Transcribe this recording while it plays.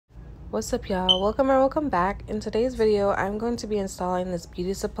What's up, y'all? Welcome or welcome back. In today's video, I'm going to be installing this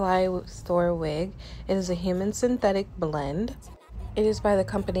beauty supply store wig. It is a human synthetic blend. It is by the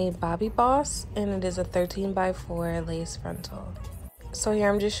company Bobbi and it is a 13x4 lace frontal. So here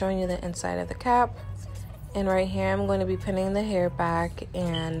I'm just showing you the inside of the cap, and right here I'm going to be pinning the hair back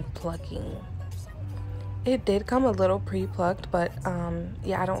and plucking. It did come a little pre-plucked, but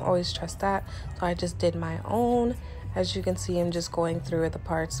yeah, I don't always trust that, so I just did my own. As you can see, I'm just going through the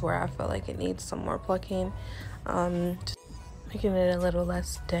parts where I feel like it needs some more plucking, just making it a little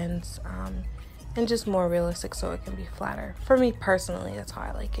less dense and just more realistic so it can be flatter. For me personally, that's how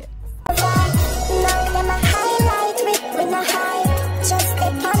I like it.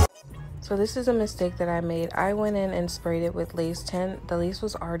 So this is a mistake that I made. I went in and sprayed it with lace tint. The lace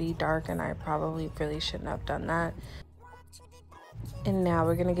was already dark and I probably really shouldn't have done that. And now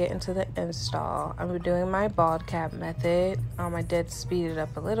we're gonna get into the install. I'm doing my bald cap method. I did speed it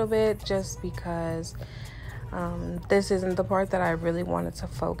up a little bit just because this isn't the part that I really wanted to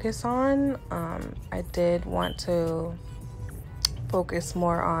focus on. I did want to focus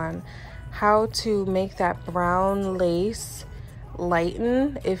more on how to make that brown lace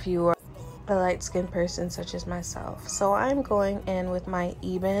lighten if you are a light-skinned person such as myself. So I'm going in with my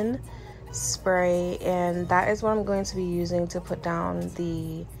Eben spray, and that is what I'm going to be using to put down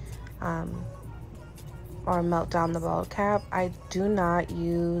the or melt down the bald cap. I do not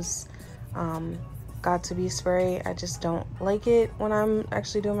use got to be spray. I just don't like it when I'm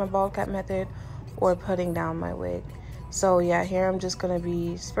actually doing my bald cap method or putting down my wig. So yeah, here I'm just gonna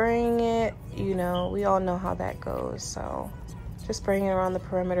be spraying it. You know, we all know how that goes. So just spraying it around the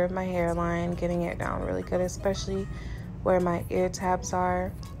perimeter of my hairline, getting it down really good, especially where my ear tabs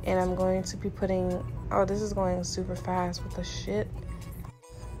are. And I'm going to be putting, oh, this is going super fast with the shit.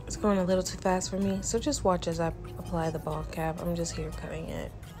 It's going a little too fast for me, so just watch as I apply the bald cap. I'm just here cutting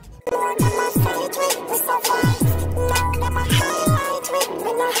it.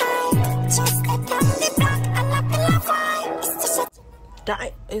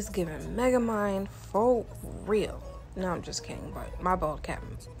 That is giving Megamind for real. No, I'm just kidding, but my bald cap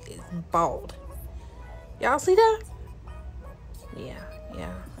is bald. Y'all see that?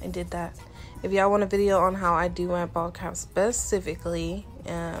 Yeah, I did that. If y'all want a video on how I do my bald cap specifically,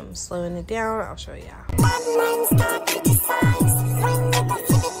 slowing it down, I'll show y'all.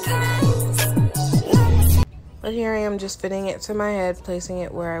 But here I am just fitting it to my head, placing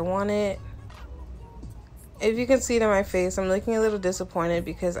it where I want it. If you can see it in my face, I'm looking a little disappointed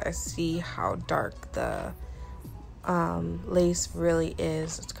because I see how dark the lace really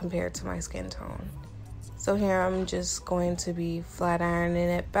is compared to my skin tone. So here I'm just going to be flat ironing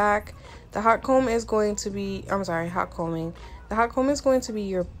it back. The hot comb is going to be, hot combing. The hot comb is going to be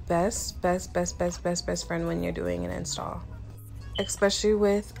your best friend when you're doing an install. Especially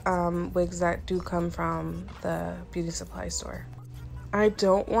with wigs that do come from the beauty supply store. I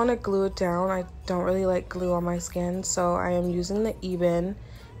don't want to glue it down. I don't really like glue on my skin, so I am using the Eben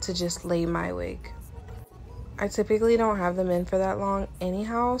to just lay my wig. I typically don't have them in for that long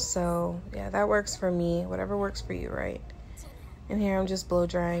anyhow, so yeah, that works for me. Whatever works for you, right? And here I'm just blow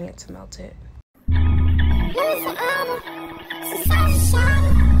drying it to melt it.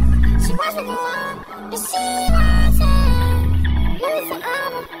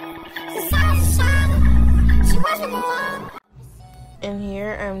 And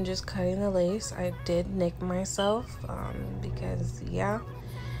here I'm just cutting the lace. I did nick myself because yeah.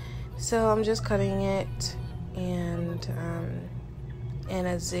 So I'm just cutting it and in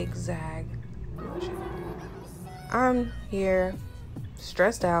a zigzag motion. I'm here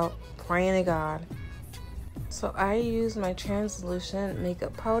stressed out, praying to God. So I use my translucent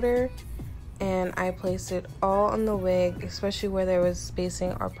makeup powder and I place it all on the wig, especially where there was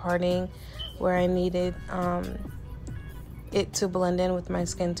spacing or parting where I needed it to blend in with my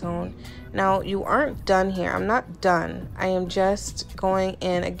skin tone. Now you aren't done here. I'm not done. I am just going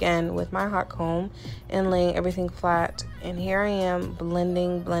in again with my hot comb and laying everything flat, and here I am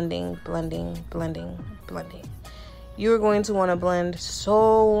blending. You are going to want to blend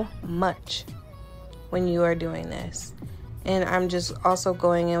so much when you are doing this. And I'm just also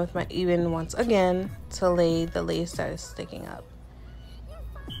going in with my Eben once again to lay the lace that is sticking up.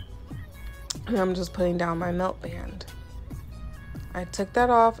 And I'm just putting down my melt band. I took that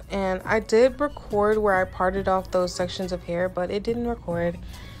off, and I did record where I parted off those sections of hair, but it didn't record.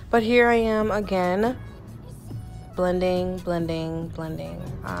 But here I am again, blending,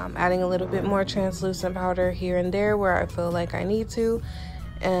 adding a little bit more translucent powder here and there where I feel like I need to.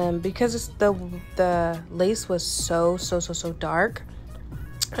 And because the lace was so dark,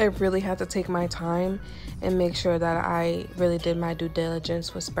 I really had to take my time and make sure that I really did my due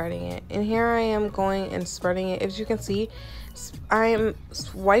diligence with spreading it. And here I am going and spreading it. As you can see, I am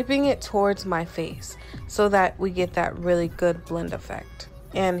wiping it towards my face so that we get that really good blend effect.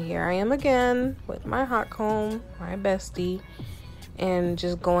 And here I am again with my hot comb, my bestie, and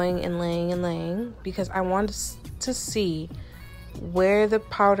just going and laying because I want to see where the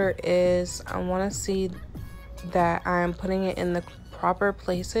powder is. I want to see that I'm putting it in the proper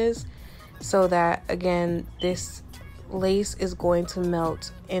places so that, again, this lace is going to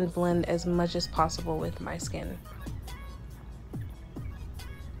melt and blend as much as possible with my skin.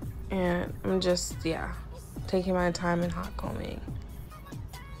 And I'm just, yeah, taking my time and hot combing.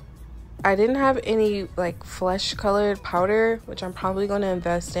 I didn't have any like flesh colored powder, which I'm probably going to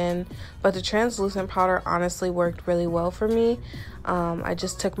invest in, but the translucent powder honestly worked really well for me. I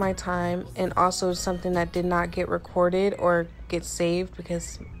just took my time, and also something that did not get recorded or get saved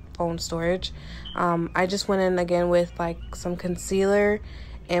because phone storage. I just went in again with like some concealer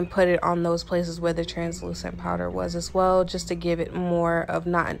and put it on those places where the translucent powder was as well, just to give it more of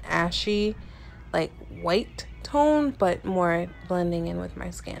not an ashy like white tone, but more blending in with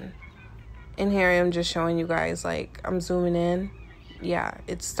my skin. And here I am just showing you guys, like, I'm zooming in. Yeah,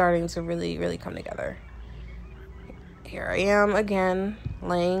 it's starting to really come together. Here I am again,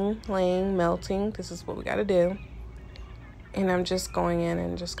 laying, melting. This is what we gotta do. And I'm just going in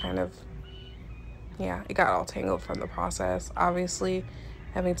and just kind of, yeah, it got all tangled from the process, obviously,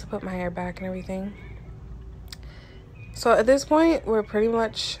 having to put my hair back and everything. So at this point, we're pretty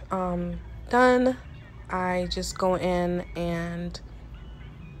much done. I just go in and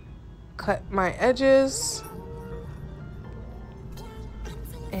cut my edges,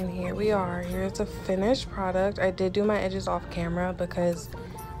 and here we are. Here's a finished product. I did do my edges off camera because,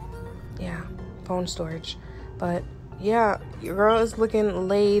 yeah, phone storage. But yeah, your girl is looking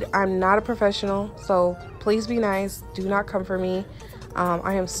laid. I'm not a professional, so please be nice. Do not come for me.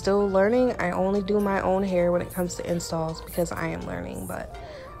 I am still learning. I only do my own hair when it comes to installs because I am learning. But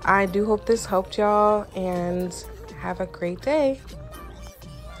I do hope this helped y'all, and have a great day.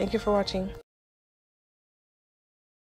 Thank you for watching.